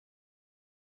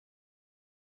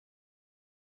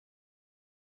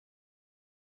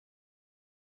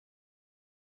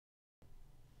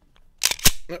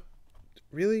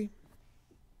Really?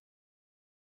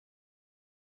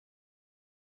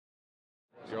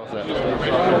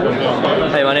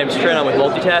 Hey, my name's Trent. I'm with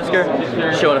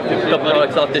MultiTasker, showing a couple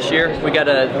products off this year. We got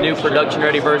a new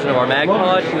production-ready version of our mag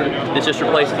pod that just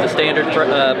replaces the standard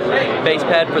base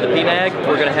pad for the PMag.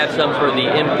 We're going to have some for the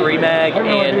M3 mag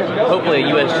and hopefully a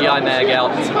USGI mag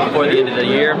out before the end of the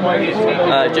year.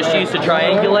 Just used to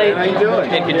triangulate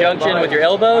in conjunction with your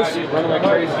elbows,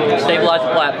 stabilize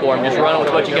the platform. Just run it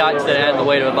with what you got instead of adding the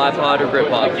weight of a bipod or grip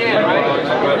pod.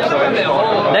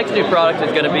 Next new product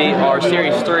is going to be our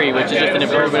Series 3, which is just an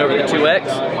improvement over the 2X.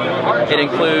 It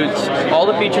includes all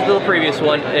the features of the previous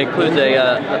one. It includes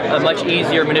a much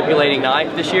easier manipulating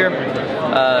knife this year,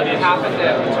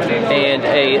 and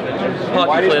a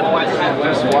pocket clip.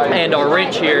 And our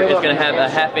wrench here is going to have a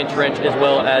 1/2-inch wrench as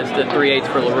well as the 3/8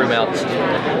 for LaRue mounts.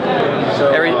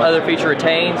 Every other feature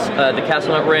retains the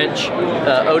castle nut wrench,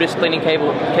 Otis cleaning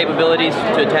capabilities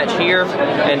to attach here,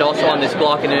 and also on this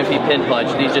Glock and MP pin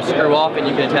punch. These just screw off and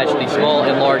you can attach these small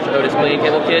and large Otis cleaning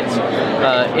cable kits.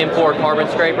 M4 carbon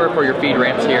scraper for your feed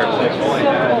ramps here.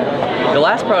 The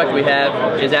last product we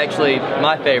have is actually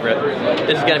my favorite.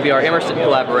 This is going to be our Emerson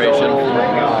collaboration,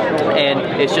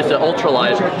 and it's just an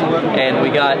ultralight. And we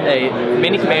got a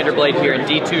mini commander blade here in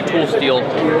D2 tool steel,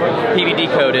 PVD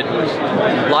coated,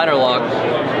 liner lock.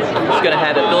 It's going to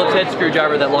have a Phillips head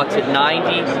screwdriver that locks at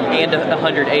 90 and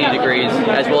 180 degrees,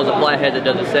 as well as a flathead that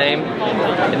does the same.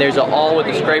 And there's an all with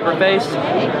a scraper face.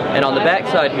 And on the back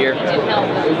side here,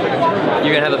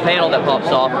 you're going to have a panel that pops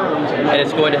off, and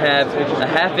it's going to have a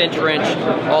 1/2-inch wrench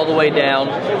all the way down,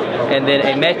 and then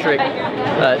a metric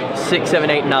 6, 7,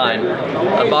 8, 9,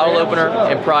 a bottle opener,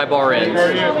 and pry bar ends.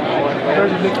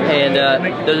 And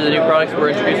those are the new products we're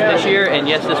introducing this year. And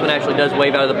yes, this one actually does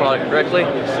wave out of the product correctly.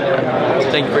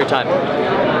 Thank you for your time.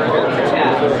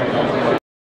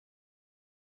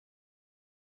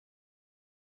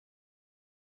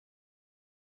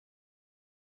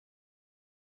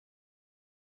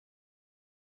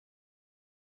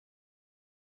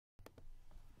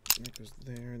 That goes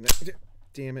there and that.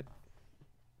 Damn it.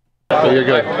 Oh, you're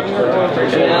good.